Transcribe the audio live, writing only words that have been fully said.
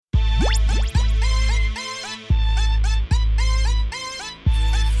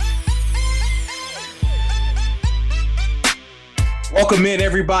Welcome in,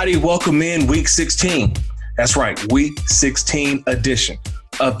 everybody. Welcome in week 16. That's right, week 16 edition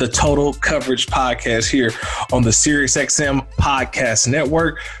of the Total Coverage Podcast here on the SiriusXM Podcast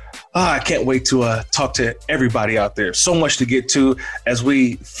Network. I can't wait to talk to everybody out there. So much to get to as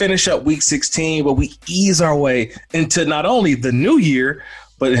we finish up week 16, but we ease our way into not only the new year,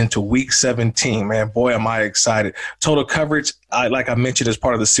 but into week 17, man. Boy, am I excited. Total Coverage, like I mentioned, is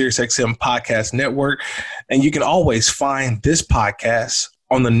part of the SiriusXM Podcast Network. And you can always find this podcast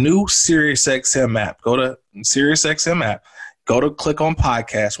on the new SiriusXM app. Go to SiriusXM app, go to click on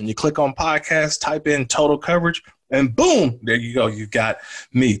podcast. When you click on podcast, type in Total Coverage, and boom, there you go. You've got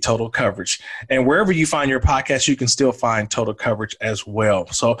me, Total Coverage. And wherever you find your podcast, you can still find Total Coverage as well.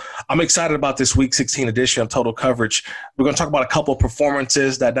 So I'm excited about this week 16 edition of Total Coverage. We're going to talk about a couple of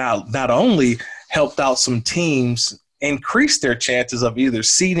performances that not only helped out some teams increase their chances of either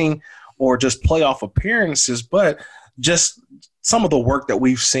seeding or just playoff appearances, but just some of the work that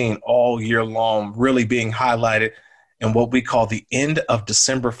we've seen all year long really being highlighted in what we call the end of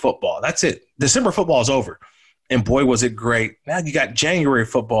December football. That's it. December football is over. And boy, was it great. Now you got January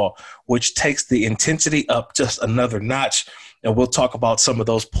football, which takes the intensity up just another notch. And we'll talk about some of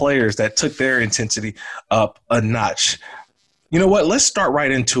those players that took their intensity up a notch. You know what? Let's start right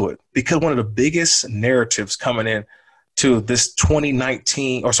into it, because one of the biggest narratives coming in to this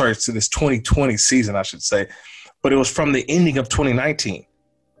 2020 season, I should say, but it was from the ending of 2019.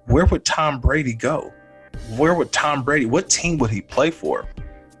 Where would Tom Brady go? What team would he play for?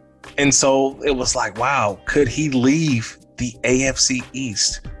 And so it was like, wow, could he leave the AFC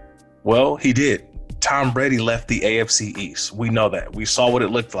East? Well, he did. Tom Brady left the AFC East. We know that. We saw what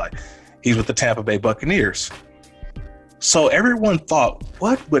it looked like. He's with the Tampa Bay Buccaneers. So everyone thought,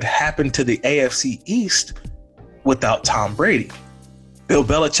 what would happen to the AFC East without Tom Brady? Bill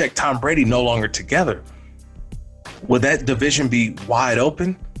Belichick, Tom Brady no longer together. Would that division be wide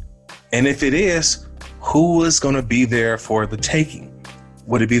open? And if it is, who is going to be there for the taking?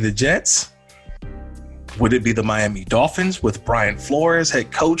 Would it be the Jets? Would it be the Miami Dolphins with Brian Flores,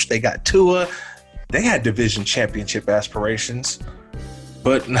 head coach? They got Tua. They had division championship aspirations.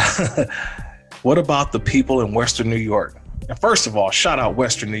 But what about the people in Western New York? And first of all, shout out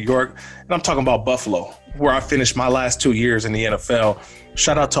Western New York. And I'm talking about Buffalo, where I finished my last 2 years in the NFL.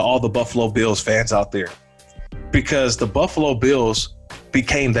 Shout out to all the Buffalo Bills fans out there, because the Buffalo Bills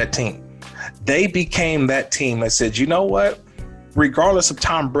became that team. They became that team that said, you know what? Regardless of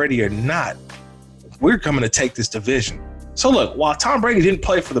Tom Brady or not, we're coming to take this division. So look, while Tom Brady didn't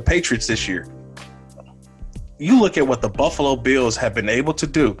play for the Patriots this year, you look at what the Buffalo Bills have been able to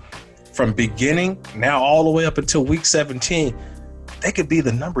do from beginning now all the way up until week 17. They could be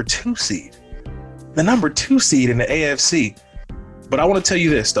the number 2 seed in the AFC. But I want to tell you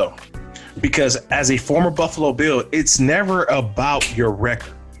this, though, because as a former Buffalo Bill, it's never about your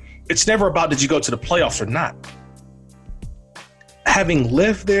record. It's never about did you go to the playoffs or not. Having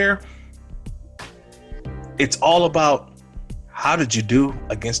lived there, it's all about how did you do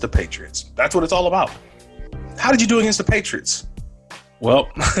against the Patriots? That's what it's all about. How did you do against the Patriots? Well,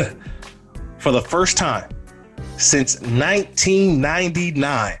 for the first time since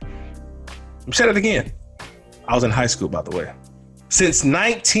 1999, I'm saying it again. I was in high school, by the way. Since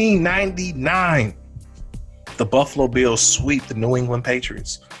 1999, the Buffalo Bills sweep the New England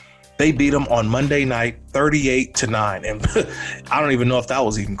Patriots. They beat them on Monday night, 38-9. And I don't even know if that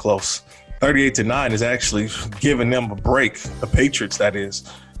was even close. 38-9 is actually giving them a break. The Patriots, that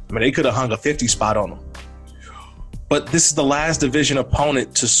is. I mean, they could have hung a 50 spot on them. But this is the last division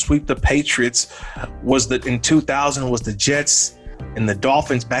opponent to sweep the Patriots. In 2000 was the Jets and the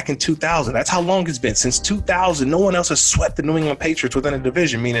Dolphins back in 2000. That's how long it's been. Since 2000, no one else has swept the New England Patriots within a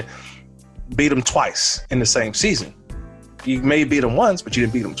division, meaning beat them twice in the same season. You may beat them once, but you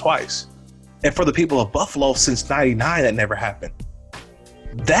didn't beat them twice. And for the people of Buffalo, since 99, that never happened.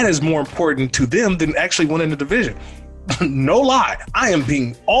 That is more important to them than actually winning the division. No lie. I am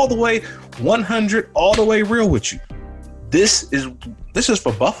being all the way 100, all the way real with you. This is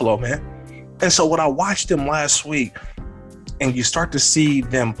for Buffalo, man. And so when I watched them last week and you start to see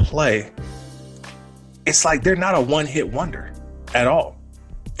them play, it's like they're not a one-hit wonder at all.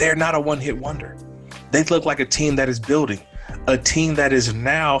 They're not a one-hit wonder. They look like a team that is building, a team that is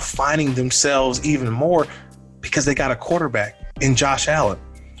now finding themselves even more because they got a quarterback in Josh Allen,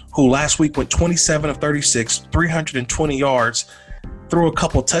 who last week went 27 of 36, 320 yards, threw a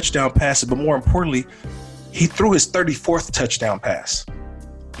couple touchdown passes, but more importantly, he threw his 34th touchdown pass,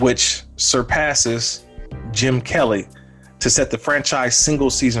 which surpasses Jim Kelly to set the franchise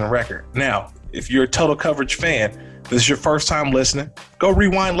single season record. Now, if you're a Total Coverage fan, this is your first time listening, go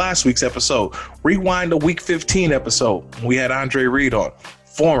rewind last week's episode. Rewind the week 15 episode. We had Andre Reed on,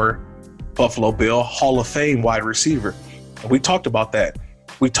 former Buffalo Bill Hall of Fame wide receiver. And we talked about that.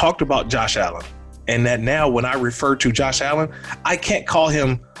 We talked about Josh Allen, and that now when I refer to Josh Allen, I can't call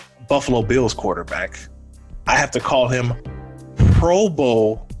him Buffalo Bills quarterback. I have to call him Pro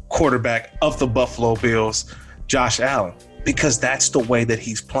Bowl quarterback of the Buffalo Bills, Josh Allen, because that's the way that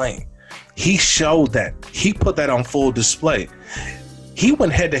he's playing. He showed that. He put that on full display. He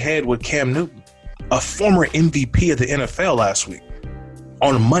went head to head with Cam Newton, a former MVP of the NFL last week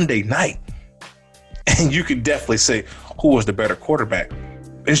on a Monday night. And you could definitely say who was the better quarterback.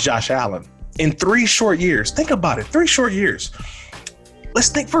 It's Josh Allen. In 3 short years, think about it, 3 short years. Let's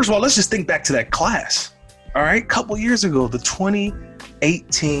just think back to that class. All right, a couple years ago, the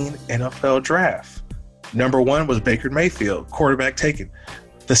 2018 NFL draft. Number 1 was Baker Mayfield, quarterback taken.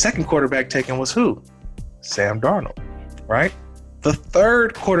 The second quarterback taken was who? Sam Darnold, right? The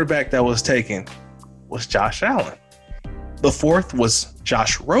third quarterback that was taken was Josh Allen. The fourth was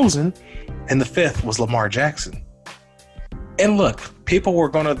Josh Rosen, and the fifth was Lamar Jackson. And look, people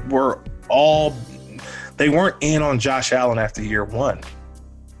they weren't in on Josh Allen after year 1.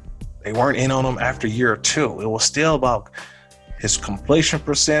 They weren't in on him after year 2. It was still about his completion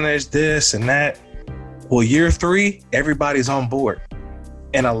percentage, this and that. Well, year 3, everybody's on board.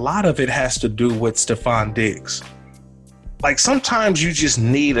 And a lot of it has to do with Stefon Diggs. Like, sometimes you just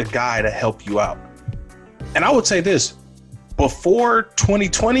need a guy to help you out. And I would say this, before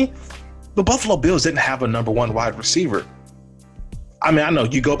 2020, the Buffalo Bills didn't have a number 1 wide receiver. I mean, I know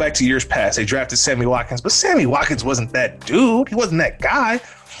you go back to years past, they drafted Sammy Watkins, but Sammy Watkins wasn't that dude. He wasn't that guy.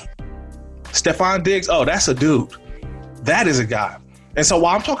 Stefon Diggs, oh, that's a dude. That is a guy. And so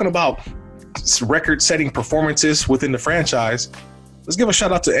while I'm talking about record-setting performances within the franchise, let's give a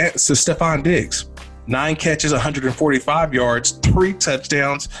shout out to Stefon Diggs. 9 catches, 145 yards, 3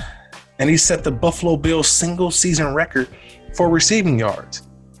 touchdowns, and he set the Buffalo Bills single-season record for receiving yards.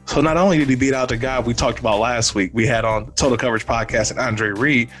 So not only did he beat out the guy we talked about last week, we had on Total Coverage Podcast and Andre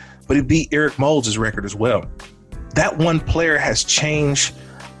Reed, but he beat Eric Moulds' record as well. That one player has changed,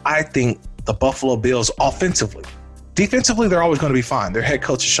 I think, the Buffalo Bills offensively. Defensively, they're always going to be fine. Their head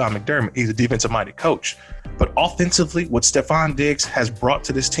coach is Sean McDermott. He's a defensive-minded coach. But offensively, what Stefon Diggs has brought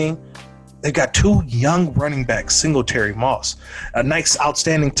to this team, they've got 2 young running backs, Singletary, Moss, a nice,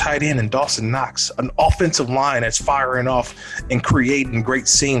 outstanding tight end in Dawson Knox, an offensive line that's firing off and creating great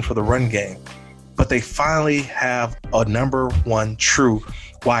scenes for the run game. But they finally have a number 1 true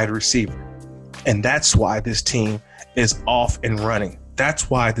wide receiver. And that's why this team is off and running. That's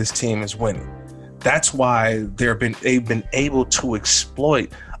why this team is winning. That's why they've been able to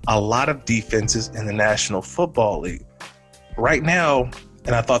exploit a lot of defenses in the National Football League. Right now,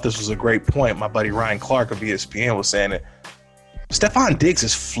 and I thought this was a great point, my buddy Ryan Clark of ESPN was saying it, Stefon Diggs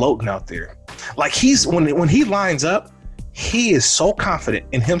is floating out there. Like, when he lines up, he is so confident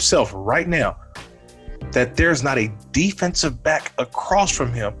in himself right now that there's not a defensive back across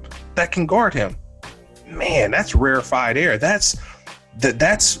from him that can guard him. Man, that's rarefied air. That's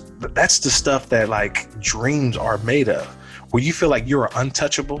the stuff that, like, dreams are made of, where you feel like you're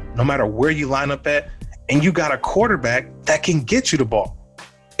untouchable no matter where you line up at, and you got a quarterback that can get you the ball.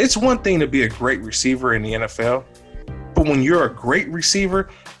 It's one thing to be a great receiver in the NFL, but when you're a great receiver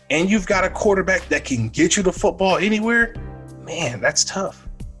and you've got a quarterback that can get you the football anywhere, man, that's tough.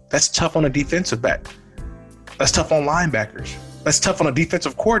 That's tough on a defensive back. That's tough on linebackers. That's tough on a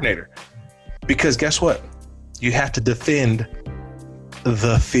defensive coordinator. Because guess what? You have to defend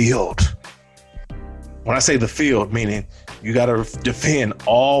the field. When I say the field, meaning you got to defend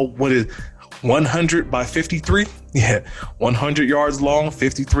all what is 100 by 53. Yeah, 100 yards long,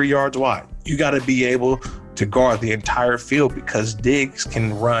 53 yards wide. You got to be able to guard the entire field because Diggs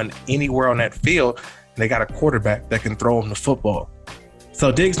can run anywhere on that field, and they got a quarterback that can throw him the football.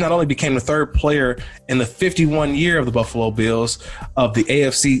 So Diggs not only became the 3rd player in the 51 year of the Buffalo Bills of the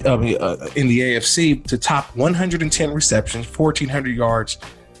AFC in the AFC to top 110 receptions, 1,400 yards.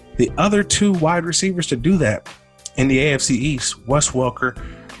 The other 2 wide receivers to do that in the AFC East, Wes Welker,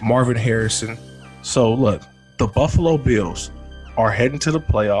 Marvin Harrison. So look, the Buffalo Bills are heading to the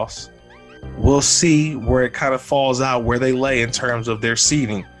playoffs. We'll see where it kind of falls out, where they lay in terms of their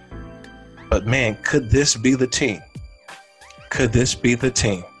seeding. But man, could this be the team? Could this be the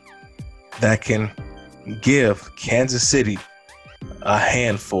team that can give Kansas City a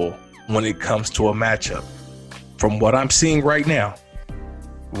handful when it comes to a matchup? From what I'm seeing right now,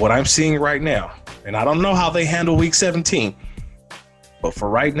 and I don't know how they handle Week 17, but for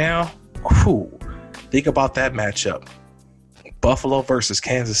right now, think about that matchup. Buffalo versus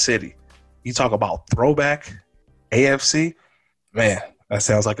Kansas City. You talk about throwback. AFC, man, that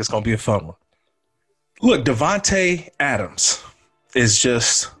sounds like it's going to be a fun one. Look, Davante Adams is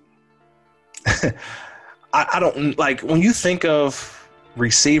just, I don't like when you think of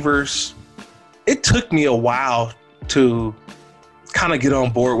receivers, it took me a while to kind of get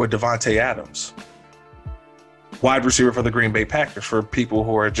on board with Davante Adams, wide receiver for the Green Bay Packers, for people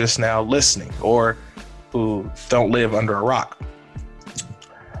who are just now listening or who don't live under a rock.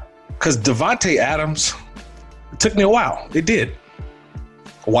 Because Davante Adams, it took me a while. It did.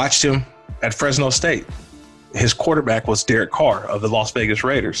 Watched him at Fresno State. His quarterback was Derek Carr of the Las Vegas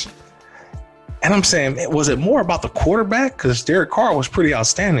Raiders. And I'm saying, was it more about the quarterback? Because Derek Carr was pretty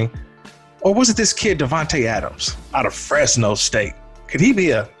outstanding. Or was it this kid, Davante Adams, out of Fresno State? Could he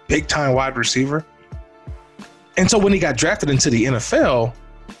be a big-time wide receiver? And so when he got drafted into the NFL,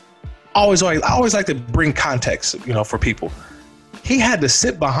 I always like to bring context, for people. He had to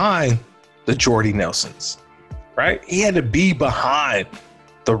sit behind the Jordy Nelsons, right? He had to be behind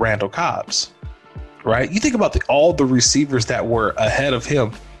the Randall Cobbs, right? You think about all the receivers that were ahead of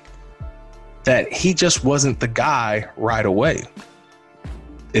him, that he just wasn't the guy right away.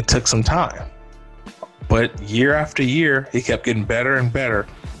 It took some time, but year after year, he kept getting better and better.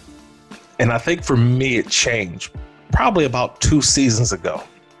 And I think for me, it changed probably about 2 seasons ago,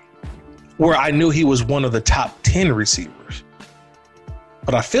 where I knew he was one of the top 10 receivers.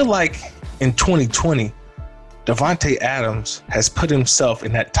 But I feel like in 2020, Davante Adams has put himself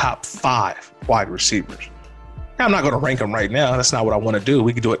in that top 5 wide receivers. Now, I'm not going to rank him right now. That's not what I want to do.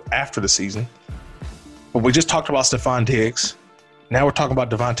 We can do it after the season. But we just talked about Stephon Diggs. Now we're talking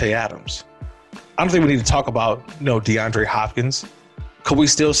about Davante Adams. I don't think we need to talk about, DeAndre Hopkins. Could we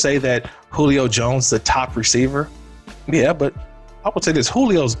still say that Julio Jones, the top receiver? Yeah, but I would say this.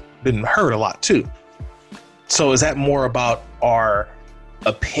 Julio's been hurt a lot too. So is that more about our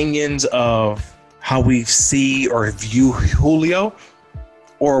opinions of how we see or view Julio?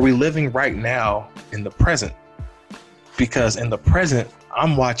 Or are we living right now in the present? Because in the present,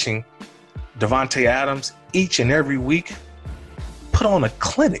 I'm watching Davante Adams each and every week put on a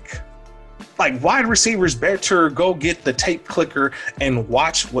clinic. Like, wide receivers better go get the tape clicker and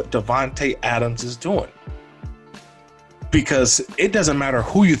watch what Davante Adams is doing. Because it doesn't matter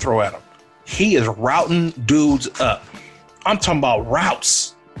who you throw at him. He is routing dudes up. I'm talking about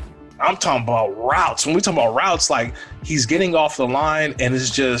routes. When we talk about routes, like, he's getting off the line and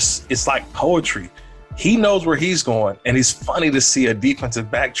it's like poetry. He knows where he's going, and it's funny to see a defensive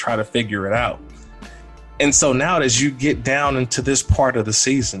back try to figure it out. And so now as you get down into this part of the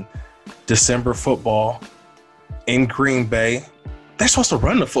season, December football in Green Bay, they're supposed to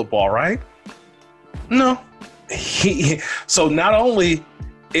run the football, right? No. So not only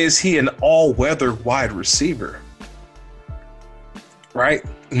is he an all-weather wide receiver, right?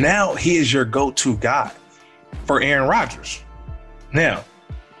 Now he is your go-to guy for Aaron Rodgers. Now,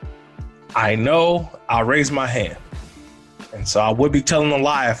 I know I'll raise my hand. And so I would be telling a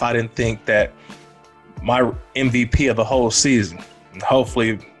lie if I didn't think that my MVP of the whole season, and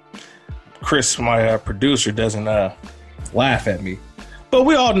hopefully Chris, my producer, doesn't laugh at me. But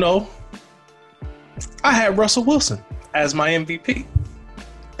we all know I had Russell Wilson as my MVP.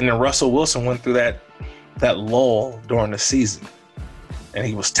 And then Russell Wilson went through that lull during the season. And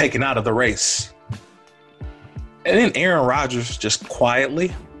he was taken out of the race. And then Aaron Rodgers just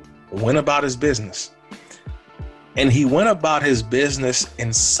quietly went about his business. And he went about his business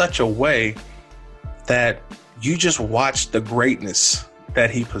in such a way that you just watch the greatness that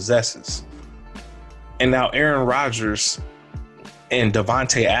he possesses. And now Aaron Rodgers and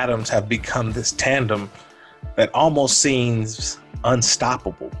Davante Adams have become this tandem that almost seems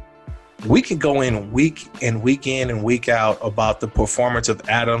unstoppable. We could go in week and week out about the performance of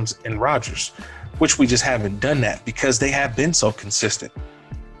Adams and Rodgers, which we just haven't done that because they have been so consistent.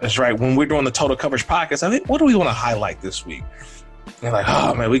 That's right. When we're doing the Total Coverage podcast, I think, what do we want to highlight this week? And like,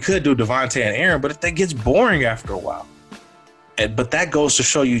 oh man, we could do Davante and Aaron, but that gets boring after a while. But that goes to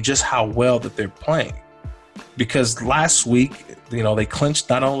show you just how well that they're playing. Because last week, they clinched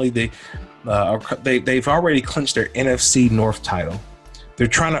not only they've already clinched their NFC North title. They're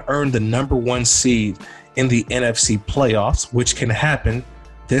trying to earn the number 1 seed in the NFC playoffs, which can happen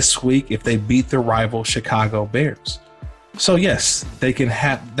this week if they beat their rival Chicago Bears. So yes, they can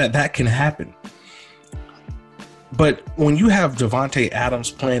have that can happen. But when you have Davante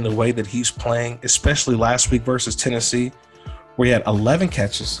Adams playing the way that he's playing, especially last week versus Tennessee, where he had 11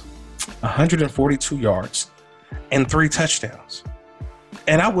 catches, 142 yards, and 3 touchdowns.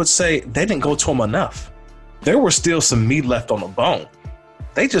 And I would say they didn't go to him enough. There was still some meat left on the bone.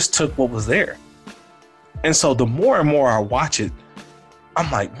 They just took what was there. And so the more and more I watch it,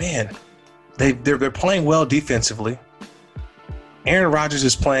 I'm like, man, They're playing well defensively. Aaron Rodgers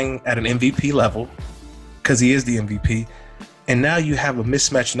is playing at an MVP level because he is the MVP. And now you have a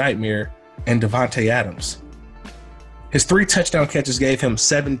mismatch nightmare in Davante Adams. His 3 touchdown catches gave him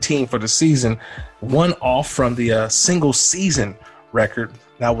 17 for the season, one off from the single season record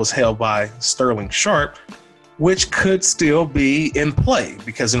that was held by Sterling Sharp, which could still be in play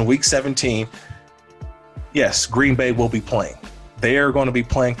because in week 17, yes, Green Bay will be playing. They are going to be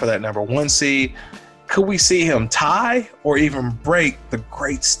playing for that number 1 seed. Could we see him tie or even break the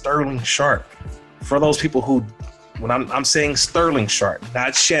great Sterling Sharp? For those people who, when I'm saying Sterling Sharp,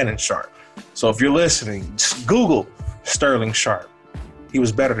 not Shannon Sharp. So if you're listening, just Google Sterling Sharp. He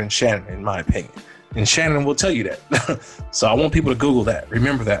was better than Shannon, in my opinion. And Shannon will tell you that. So I want people to Google that.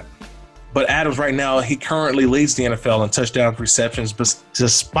 Remember that. But Adams right now, he currently leads the NFL in touchdown receptions. But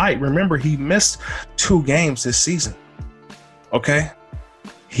despite, remember, he missed 2 games this season. Okay?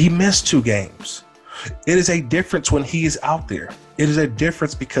 He missed 2 games. It is a difference when he is out there. It is a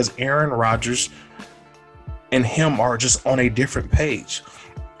difference because Aaron Rodgers and him are just on a different page.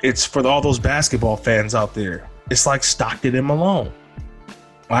 It's for all those basketball fans out there. It's like Stockton and Malone,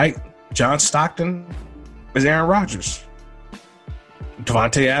 right? John Stockton is Aaron Rodgers.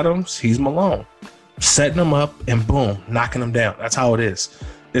 Davante Adams, he's Malone. Setting them up and boom, knocking them down. That's how it is.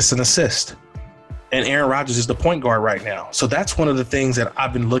 It's an assist. And Aaron Rodgers is the point guard right now. So that's one of the things that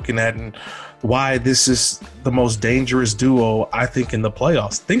I've been looking at and why this is the most dangerous duo, I think, in the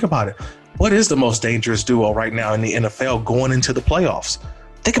playoffs. Think about it. What is the most dangerous duo right now in the NFL going into the playoffs?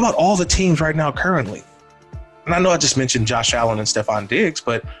 Think about all the teams right now currently. And I know I just mentioned Josh Allen and Stephon Diggs,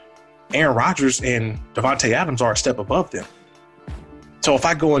 but Aaron Rodgers and Davante Adams are a step above them. So if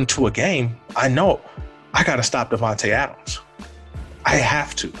I go into a game, I know I got to stop Davante Adams. I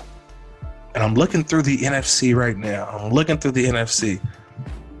have to. And I'm looking through the NFC right now.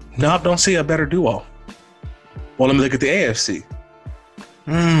 No, I don't see a better duo. Well, let me look at the AFC.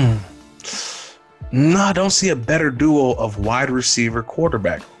 No, I don't see a better duo of wide receiver,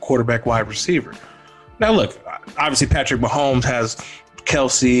 quarterback, wide receiver. Now, look, obviously Patrick Mahomes has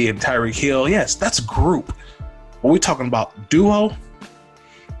Kelsey and Tyreek Hill. Yes, that's a group. But we're talking about duo,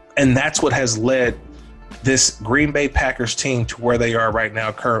 and that's what has led this Green Bay Packers team to where they are right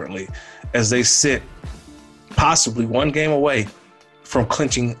now currently, as they sit possibly 1 game away from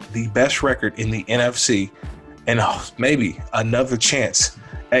clinching the best record in the NFC and maybe another chance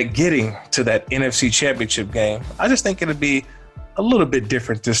at getting to that NFC Championship game. I just think it'll be a little bit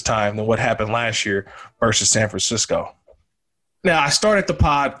different this time than what happened last year versus San Francisco. Now, I started the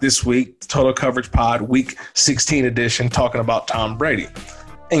pod this week, Total Coverage Pod, Week 16 edition, talking about Tom Brady.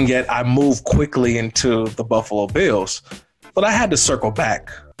 And yet I moved quickly into the Buffalo Bills. But I had to circle back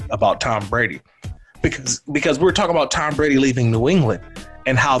about Tom Brady because we were talking about Tom Brady leaving New England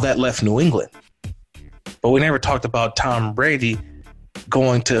and how that left New England. But we never talked about Tom Brady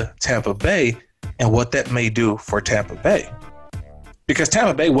going to Tampa Bay and what that may do for Tampa Bay. Because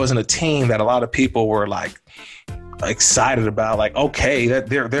Tampa Bay wasn't a team that a lot of people were like excited about, like, okay, that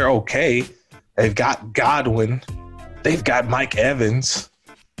they're okay. They've got Godwin, they've got Mike Evans,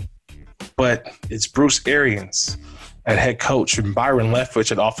 but it's Bruce Arians at head coach and Byron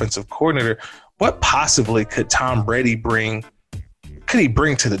Leftwich at offensive coordinator. What possibly could Tom Brady bring? Could he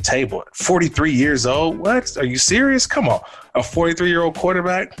bring to the table? 43 years old? What? Are you serious? Come on. A 43-year-old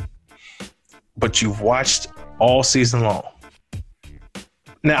quarterback? But you've watched all season long.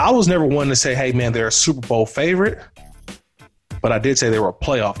 Now, I was never one to say, hey, man, they're a Super Bowl favorite. But I did say they were a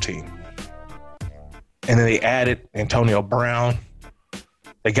playoff team. And then they added Antonio Brown.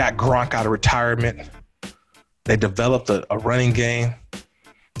 They got Gronk out of retirement. They developed a running game.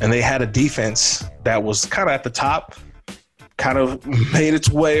 And they had a defense that was kind of at the top, kind of made its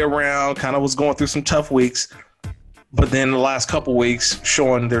way around, kind of was going through some tough weeks. But then the last couple weeks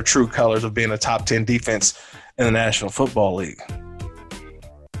showing their true colors of being a top 10 defense in the National Football League.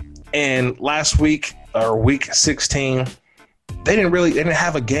 And last week, or week 16, they didn't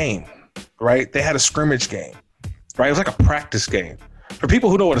have a game, right? They had a scrimmage game, right? It was like a practice game. For people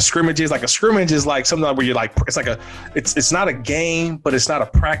who know what a scrimmage is like something where you're like, it's not a game, but it's not a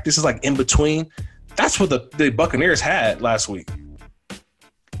practice. It's like in between. That's what the Buccaneers had last week.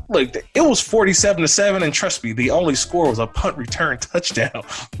 Look, it was 47-7, and trust me, the only score was a punt return touchdown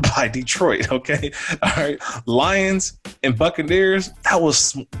by Detroit. Okay, all right. Lions and Buccaneers. That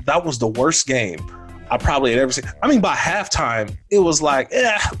was the worst game I probably had ever seen. I mean, by halftime, it was like,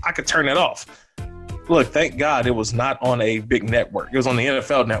 I could turn it off. Look, thank God it was not on a big network. It was on the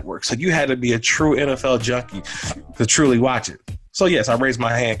NFL network. So you had to be a true NFL junkie to truly watch it. So, yes, I raised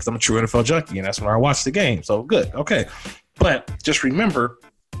my hand because I'm a true NFL junkie, and that's when I watched the game. So, good. Okay. But just remember,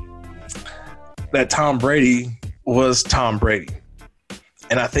 that Tom Brady was Tom Brady.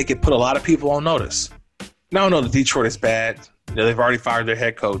 And I think it put a lot of people on notice. Now I know that Detroit is bad. They've already fired their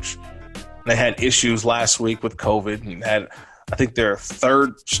head coach. They had issues last week with COVID and had, I think, their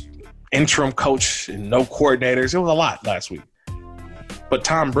third interim coach and no coordinators. It was a lot last week. But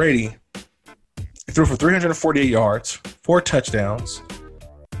Tom Brady threw for 348 yards, 4 touchdowns,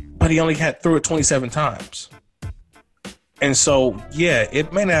 but he only threw it 27 times. And so, yeah,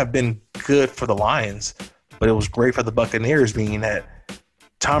 it may not have been good for the Lions, but it was great for the Buccaneers, being that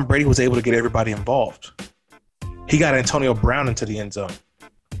Tom Brady was able to get everybody involved. He got Antonio Brown into the end zone,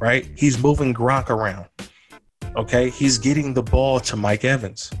 right? He's moving Gronk around, okay? He's getting the ball to Mike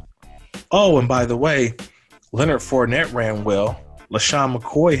Evans. Oh, and by the way, Leonard Fournette ran well. LaShawn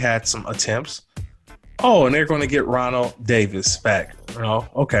McCoy had some attempts. Oh, and they're going to get Ronald Davis back. Oh,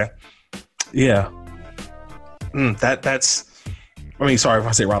 okay. Yeah. Sorry if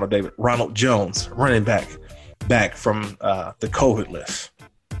I say Ronald Davis. Ronald Jones, running back from the COVID list.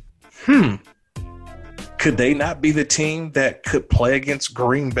 Could they not be the team that could play against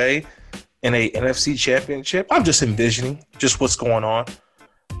Green Bay in a NFC championship? I'm just envisioning just what's going on.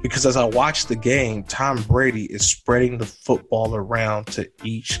 Because as I watch the game, Tom Brady is spreading the football around to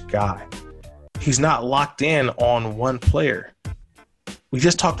each guy. He's not locked in on one player. We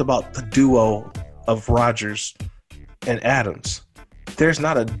just talked about the duo of Rodgers and Adams. There's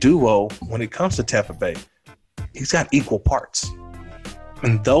not a duo when it comes to Tampa Bay. He's got equal parts.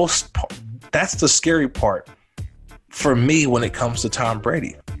 And that's the scary part for me when it comes to Tom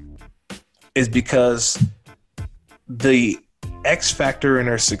Brady, is because the X factor in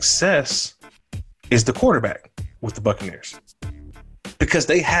their success is the quarterback with the Buccaneers, because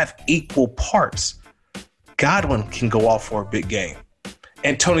they have equal parts. Godwin can go off for a big game.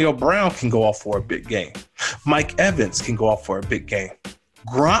 Antonio Brown can go off for a big game. Mike Evans can go off for a big game.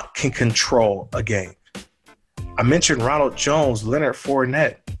 Gronk can control a game. I mentioned Ronald Jones, Leonard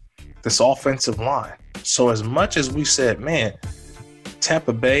Fournette, this offensive line. So as much as we said, man,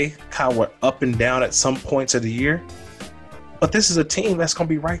 Tampa Bay kind of went up and down at some points of the year, but this is a team that's going to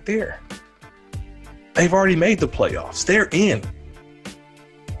be right there. They've already made the playoffs. They're in.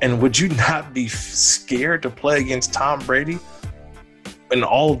 And would you not be scared to play against Tom Brady and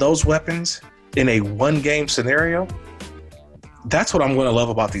all of those weapons in a one-game scenario? That's what I'm going to love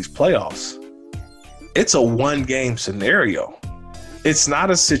about these playoffs. It's a one-game scenario. It's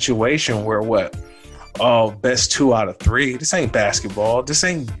not a situation where best 2 out of 3. This ain't basketball. This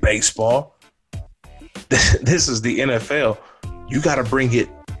ain't baseball. This is the NFL. You got to bring it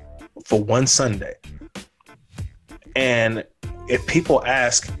for one Sunday. And if people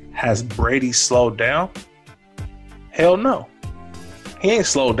ask, has Brady slowed down? Hell no. He ain't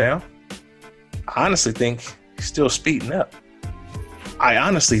slowed down. I honestly think he's still speeding up. I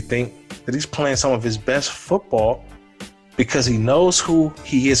honestly think that he's playing some of his best football because he knows who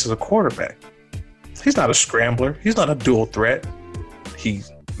he is as a quarterback. He's not a scrambler. He's not a dual threat. He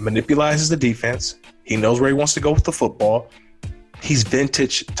manipulates the defense. He knows where he wants to go with the football. He's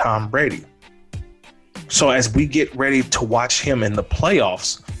vintage Tom Brady. So as we get ready to watch him in the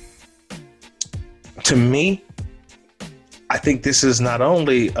playoffs, to me, I think this is not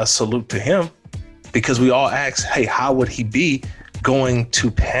only a salute to him, because we all ask, hey, how would he be going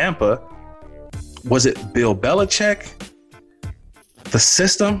to Tampa? Was it Bill Belichick, the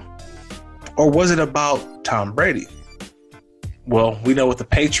system, or was it about Tom Brady? Well, we know with the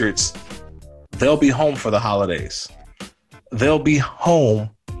Patriots, they'll be home for the holidays. They'll be home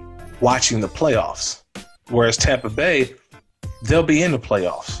watching the playoffs. Whereas Tampa Bay, they'll be in the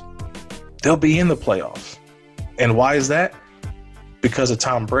playoffs. They'll be in the playoffs. And why is that? Because of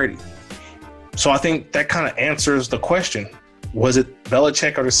Tom Brady. So I think that kind of answers the question. Was it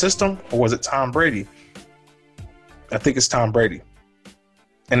Belichick or the system, or was it Tom Brady? I think it's Tom Brady.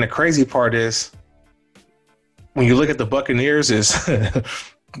 And the crazy part is, when you look at the Buccaneers,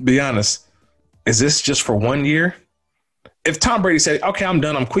 be honest, is this just for 1 year? If Tom Brady said, okay, I'm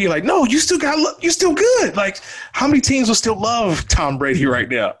done, I'm quit, you're like, no, you still good. Like, how many teams will still love Tom Brady right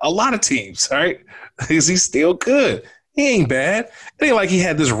now? A lot of teams, right? Is he still good? He ain't bad. It ain't like he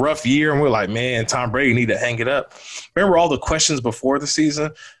had this rough year and we're like, man, Tom Brady need to hang it up. Remember all the questions before the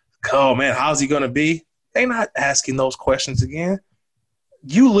season? Oh, man, how's he going to be? They're not asking those questions again.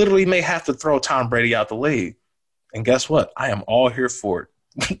 You literally may have to throw Tom Brady out the league. And guess what? I am all here for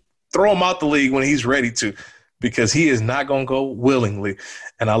it. Throw him out the league when he's ready to, because he is not going to go willingly.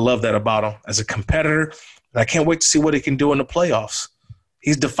 And I love that about him as a competitor. And I can't wait to see what he can do in the playoffs.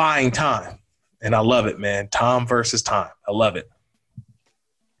 He's defying time. And I love it, man. Tom versus time. I love it.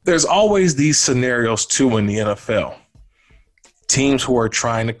 There's always these scenarios, too, in the NFL. Teams who are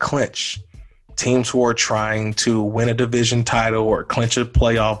trying to clinch. teams who are trying to win a division title or clinch a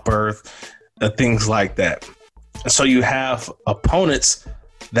playoff berth, things like that. So you have opponents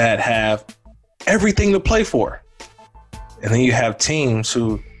that have everything to play for. And then you have teams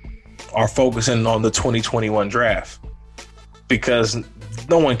who are focusing on the 2021 draft because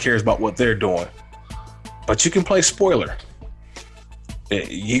no one cares about what they're doing. But you can play spoiler.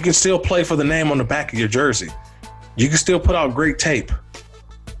 You can still play for the name on the back of your jersey. You can still put out great tape.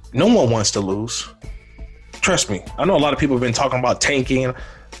 No one wants to lose. Trust me. I know a lot of people have been talking about tanking.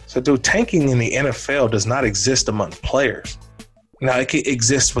 So, dude, tanking in the NFL does not exist among players. Now, it can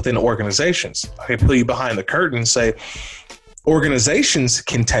exist within organizations. I can pull you behind the curtain and say organizations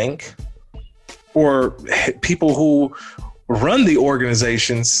can tank, or people who run the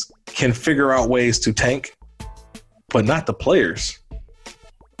organizations can figure out ways to tank, but not the players.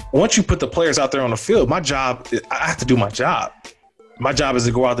 Once you put the players out there on the field, my job, I have to do my job. My job is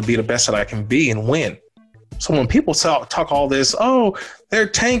to go out to be the best that I can be and win. So when people talk all this, oh, they're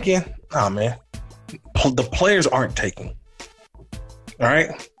tanking. Nah, man, the players aren't tanking. All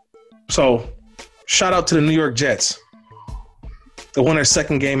right. So shout out to the New York Jets. They won their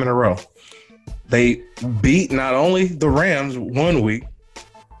second game in a row. They beat not only the Rams 1 week,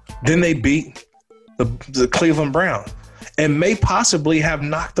 then they beat the Cleveland Browns and may possibly have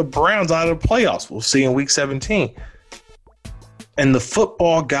knocked the Browns out of the playoffs. We'll see in week 17. And the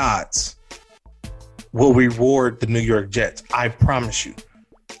football gods will reward the New York Jets. I promise you.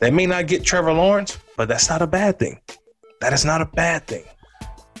 They may not get Trevor Lawrence, but that's not a bad thing. That is not a bad thing.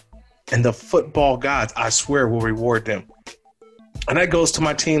 And the football gods, I swear, will reward them. And that goes to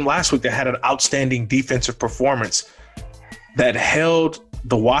my team last week that had an outstanding defensive performance that held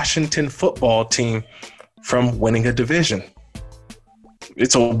the Washington football team from winning a division.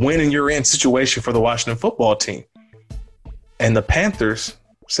 It's a win and you're in situation for the Washington football team. And the Panthers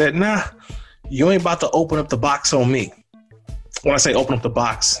said, nah, you ain't about to open up the box on me. When I say open up the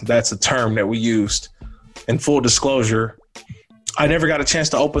box, that's a term that we used. In full disclosure, I never got a chance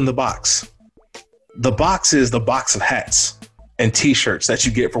to open the box. The box is the box of hats and T-shirts that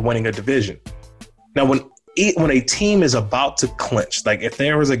you get for winning a division. Now, when a team is about to clinch, like if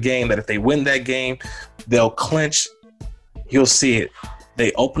there was a game that if they win that game, they'll clinch, you'll see it.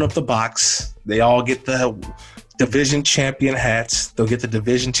 They open up the box. They all get the division champion hats. They'll get the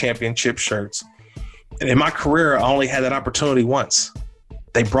division championship shirts. And in my career, I only had that opportunity once.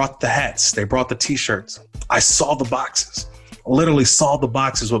 They brought the hats. They brought the T-shirts. I saw the boxes. I literally saw the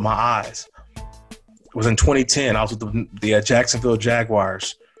boxes with my eyes. It was in 2010. I was with the Jacksonville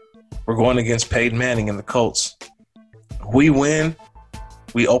Jaguars. We're going against Peyton Manning and the Colts. We win.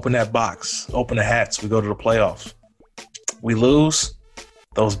 We open that box, open the hats. We go to the playoffs. We lose.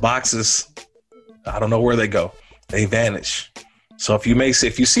 Those boxes, I don't know where they go. They vanish. So if you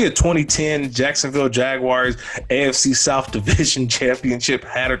see a 2010 Jacksonville Jaguars AFC South Division Championship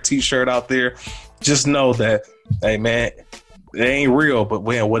hat or T-shirt out there, just know that, hey, man, it ain't real, but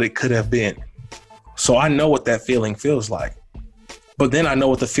man, what it could have been. So I know what that feeling feels like. But then I know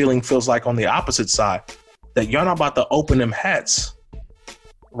what the feeling feels like on the opposite side, that you're not about to open them hats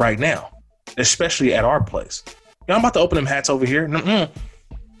right now, especially at our place. You're not about to open them hats over here.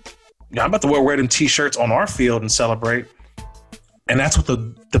 You're about to wear them T-shirts on our field and celebrate. And that's what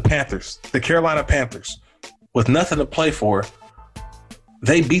the Panthers, the Carolina Panthers, with nothing to play for,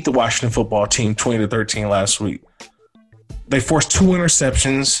 they beat the Washington football team 20-13 last week. They forced 2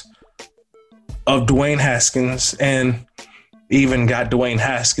 interceptions of Dwayne Haskins and even got Dwayne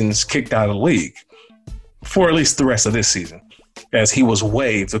Haskins kicked out of the league for at least the rest of this season, as he was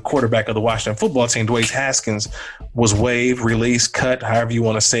waived. The quarterback of the Washington football team, Dwayne Haskins, was waived, released, cut, however you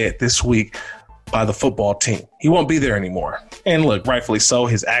want to say it, this week by the football team. He won't be there anymore. And look, rightfully so,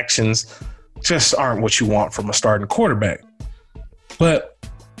 his actions just aren't what you want from a starting quarterback. But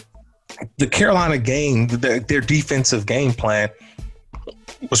the Carolina game, their defensive game plan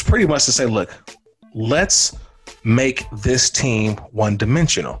was pretty much to say, look, let's make this team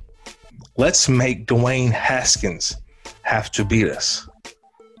one-dimensional. Let's make Dwayne Haskins have to beat us.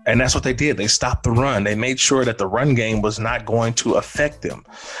 And that's what they did. They stopped the run. They made sure that the run game was not going to affect them.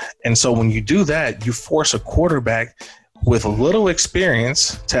 And so when you do that, you force a quarterback with little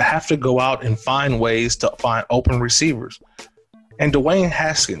experience to have to go out and find ways to find open receivers. And Dwayne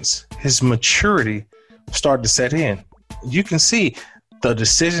Haskins, his maturity started to set in. You can see the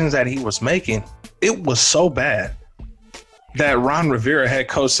decisions that he was making. It was so bad that Ron Rivera, head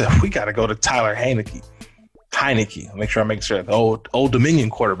coach, said, we got to go to Tyler Heineke. Make sure I make sure the Old Dominion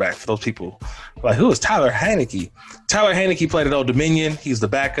quarterback for those people. Like, who is Tyler Heineke? Tyler Heineke played at Old Dominion. He's the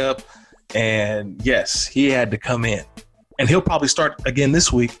backup. And yes, he had to come in. And he'll probably start again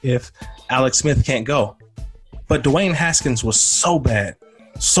this week if Alex Smith can't go. But Dwayne Haskins was so bad.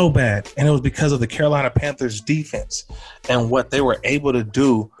 And it was because of the Carolina Panthers defense and what they were able to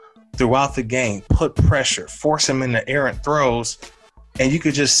do throughout the game, put pressure, force him into errant throws. And you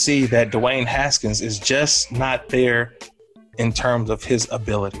could just see that Dwayne Haskins is just not there in terms of his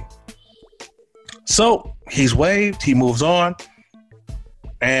ability. So he's waived, he moves on,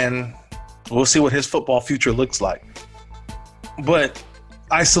 and we'll see what his football future looks like. But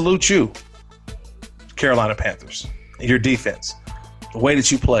I salute you, Carolina Panthers, your defense, the way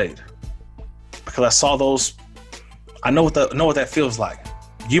that you played, because I saw those. I know what that feels like.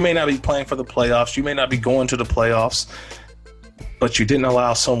 You may not be playing for the playoffs, you may not be going to the playoffs, but you didn't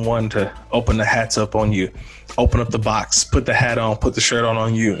allow someone to open the hats up on you, open up the box, put the hat on, put the shirt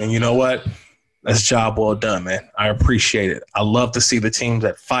on you. And you know what? That's job well done, man. I appreciate it. I love to see the teams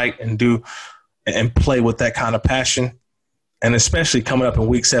that fight and do and play with that kind of passion. And especially coming up in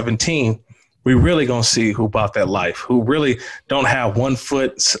week 17, we really going to see who bought that life, who really don't have one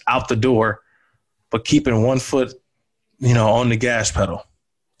foot out the door, but keeping one foot, on the gas pedal.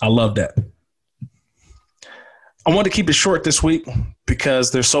 I love that. I want to keep it short this week because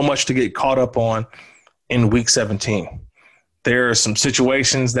there's so much to get caught up on in week 17. There are some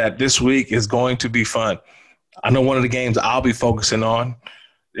situations that this week is going to be fun. I know one of the games I'll be focusing on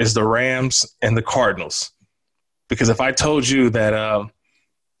is the Rams and the Cardinals. Because if I told you that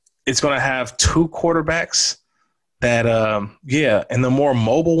it's going to have two quarterbacks that, and the more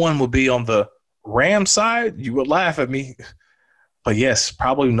mobile one will be on the Rams side, you would laugh at me. But yes,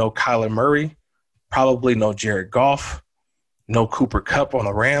 probably no Kyler Murray, probably no Jared Goff, no Cooper Kupp on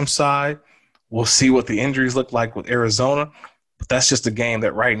the Rams side. We'll see what the injuries look like with Arizona. But that's just a game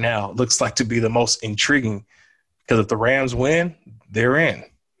that right now looks like to be the most intriguing, because if the Rams win, they're in.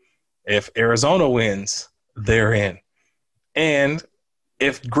 If Arizona wins, they're in. And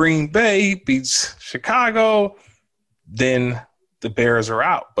if Green Bay beats Chicago, then the Bears are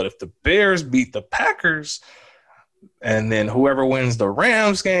out. But if the Bears beat the Packers, and then whoever wins the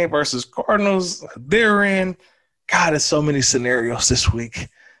Rams game versus Cardinals, they're in. God, there's so many scenarios this week.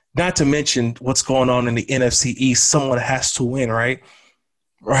 Not to mention what's going on in the NFC East. Someone has to win, right?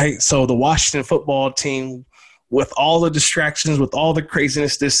 Right? So the Washington football team, with all the distractions, with all the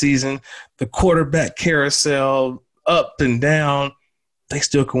craziness this season, the quarterback carousel, up and down, they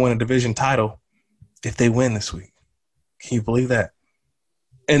still can win a division title if they win this week. Can you believe that?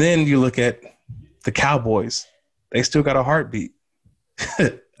 And then you look at the Cowboys. They still got a heartbeat.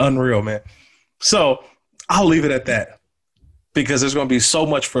 Unreal, man. So I'll leave it at that, because there's going to be so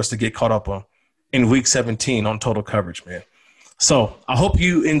much for us to get caught up on in week 17 on Total Coverage, man. So I hope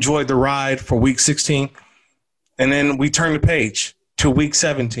you enjoyed the ride for week 16. And then we turn the page to week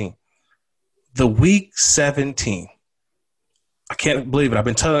 17. The week 17. I can't believe it. I've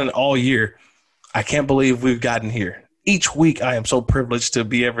been telling it all year. I can't believe we've gotten here. Each week I am so privileged to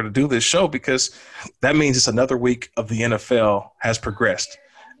be able to do this show, because that means it's another week of the NFL has progressed.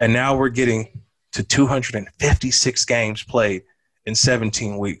 And now we're getting to 256 games played in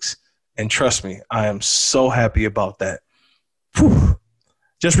 17 weeks. And trust me, I am so happy about that. Whew.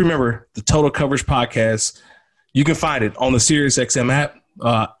 Just remember, the Total Coverage Podcast, you can find it on the SiriusXM app,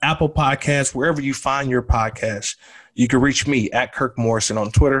 Apple Podcasts, wherever you find your podcast. You can reach me at Kirk Morrison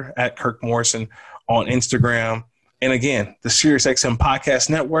on Twitter, at Kirk Morrison on Instagram. And again, the SiriusXM Podcast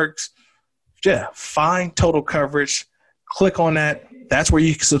Networks, find Total Coverage. Click on that. That's where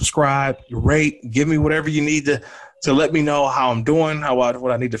you can subscribe, rate, give me whatever you need to let me know how I'm doing,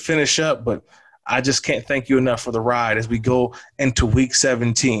 what I need to finish up. But I just can't thank you enough for the ride as we go into week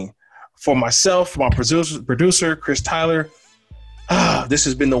 17. For myself, for my producer, Chris Tyler, this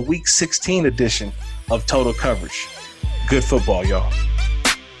has been the week 16 edition of Total Coverage. Good football, y'all.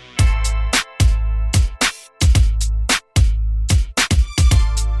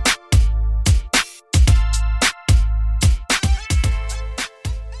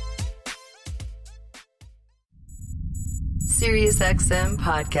 SiriusXM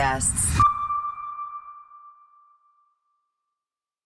Podcasts.